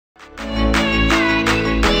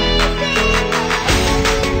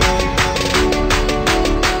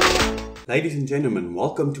Ladies and gentlemen,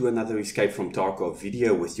 welcome to another Escape from Tarkov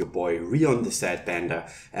video with your boy RiontheSadPanda,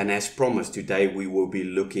 and as promised, today we will be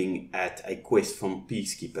looking at a quest from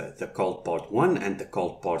Peacekeeper, the cult part 1 and the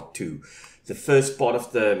cult part 2. The first part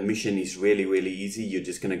of the mission is really easy. You're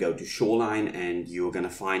just going to go to Shoreline and you're going to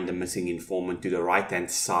find the missing informant to the right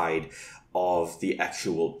hand side of the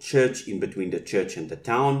actual church, in between the church and the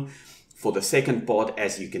town. For the second part,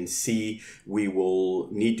 as you can see, we will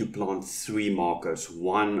need to plant 3 markers.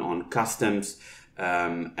 One on customs.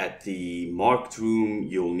 At the marked room,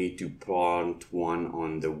 you'll need to plant one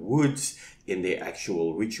on the woods in the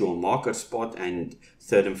actual ritual marker spot. And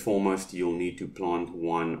third and foremost, you'll need to plant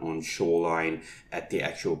one on Shoreline at the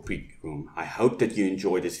actual pre room. I hope that you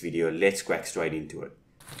enjoyed this video. Let's crack straight into it.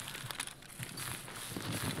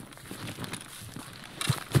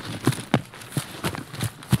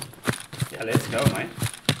 Let's go, mate.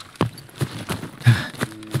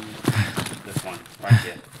 This one, right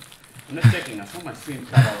here. I'm just checking. I saw my stream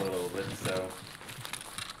cut out a little bit, so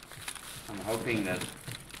I'm hoping that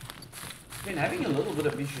I've been having a little bit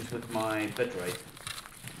of issues with my bitrate.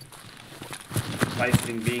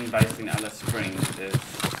 Being based in Alice Springs is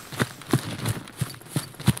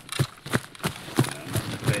not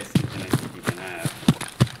the best internet that you can have.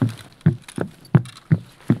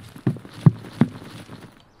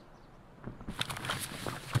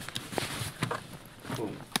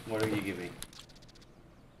 What are you giving?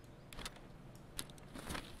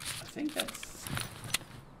 I think that's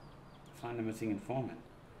find a missing informant.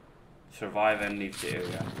 Survive and leave the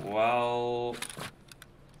area. Well,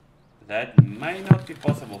 that may not be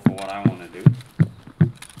possible for what I want to do.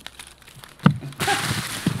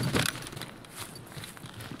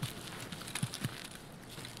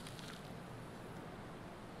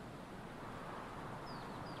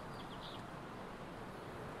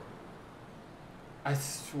 I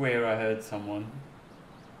swear I heard someone.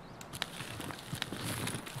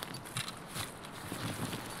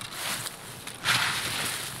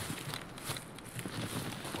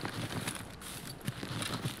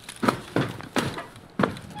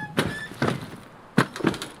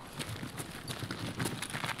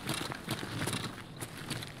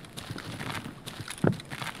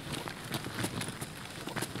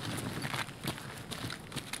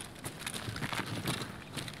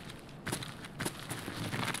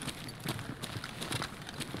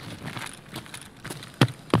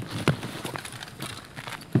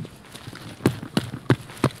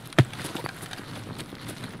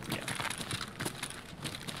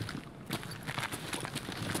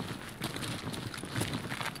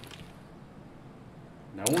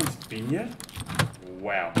 No one's been here?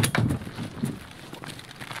 Wow.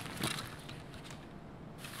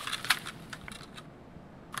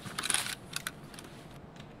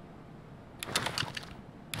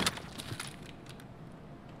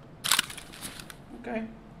 Okay.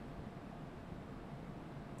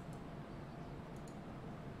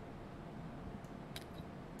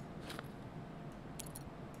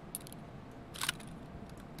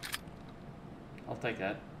 I'll take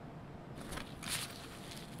that.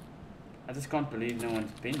 I just can't believe no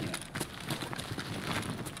one's been here.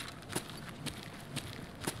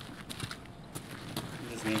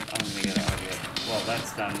 I just need, I'm gonna get out of here. Well,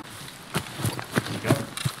 that's done. There we go.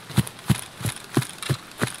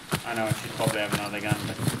 I know I should probably have another gun,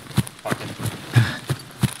 but fuck it.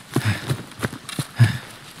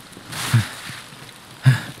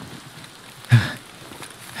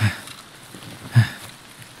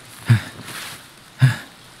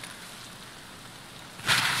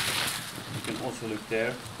 Also look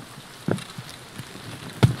there.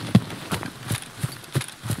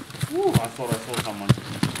 Ooh, I thought I saw someone.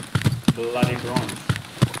 Bloody bronze.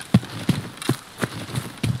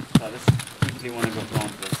 So I just quickly want to go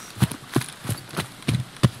plant this.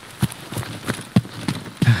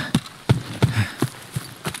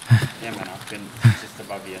 Yeah man, I've been just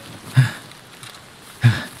above here.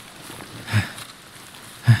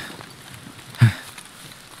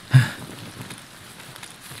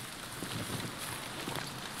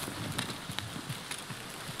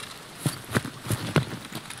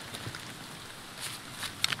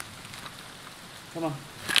 Come on.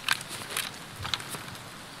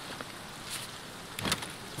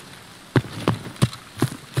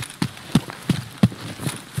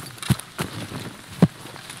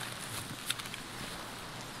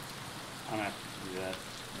 I'm happy to do that.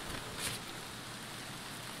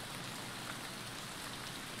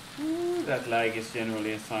 Ooh, that lag is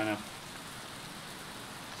generally a sign of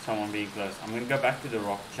someone being close. I'm going to go back to the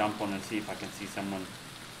rock, jump on and see if I can see someone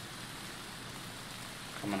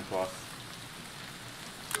coming across.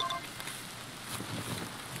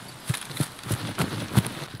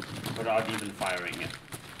 without even firing it.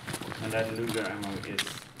 And that Luger ammo is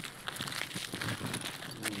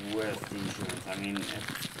worth the insurance. I mean, it's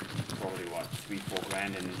probably what, 3-4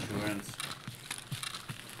 grand in insurance.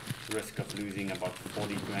 Risk of losing about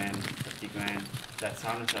 40 grand, 50 grand. That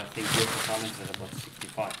silencer, I think with the silencer is about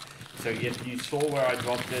 65. So if you saw where I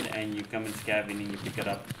dropped it and you come and scav in and you pick it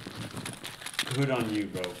up, good on you,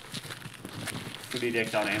 bro. Fully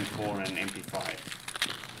decked out M4 and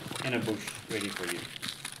MP5 in a bush, ready for you.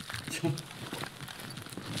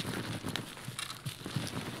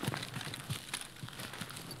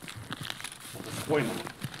 So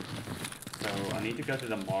I need to go to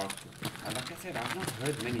the mark. Like I said, I've not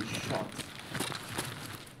heard many shots.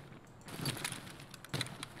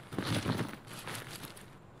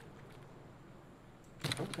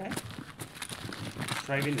 Okay.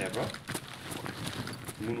 Straight in there, bro.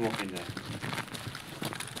 Moonwalk in there.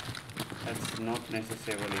 That's not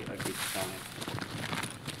necessarily a good sign.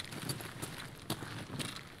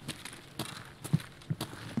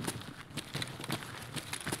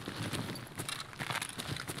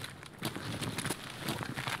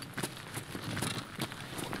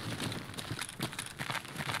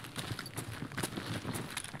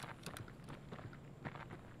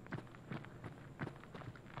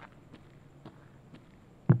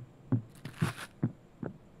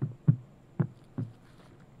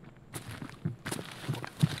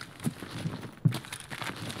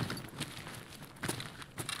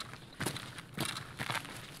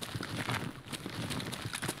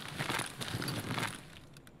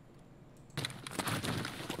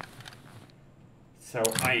 So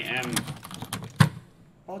I am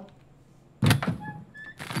about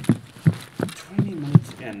 20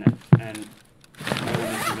 minutes in and no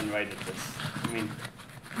one has even rated this. I mean,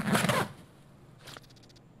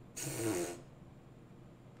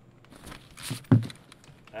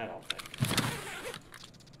 that I'll take.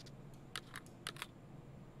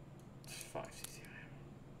 5 CCI.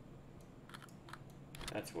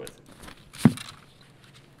 That's worth it.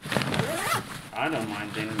 I don't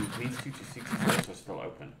mind, then these 2-2-6s are still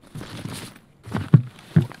open.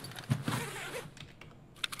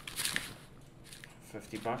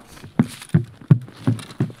 $50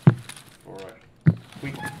 for a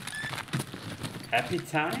quick happy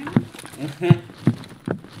time.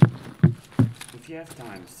 If you have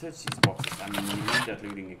time, search these boxes. I mean, you need that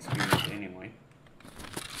looting experience anyway.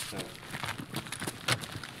 So.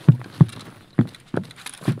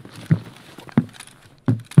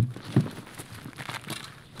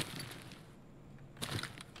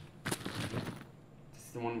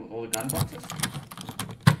 The one with all the gun boxes?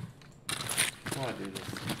 Before I do this,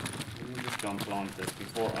 let me just go and plant this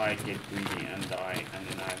before I get greedy and die, and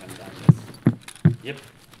then I haven't done this. Yep,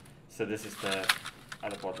 so this is the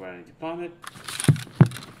other part where I need to plant it.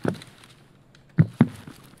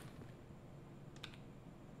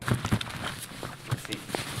 Let's see.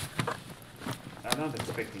 I'm not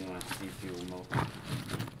expecting much CPU mode.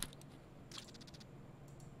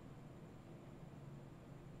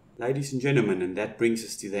 Ladies and gentlemen, and that brings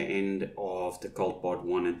us to the end of the Cult Part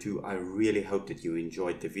 1 and 2. I really hope that you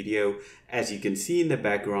enjoyed the video. As you can see in the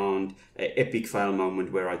background, an epic fail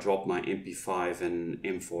moment where I dropped my MP5 and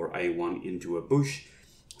M4A1 into a bush.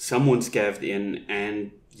 Someone scavved in,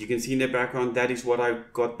 and you can see in the background that is what I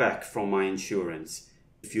got back from my insurance.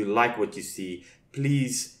 If you like what you see,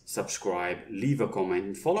 please subscribe, leave a comment,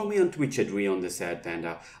 and follow me on Twitch at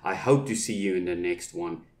RiontheSadPanda. I hope to see you in the next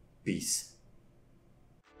one. Peace.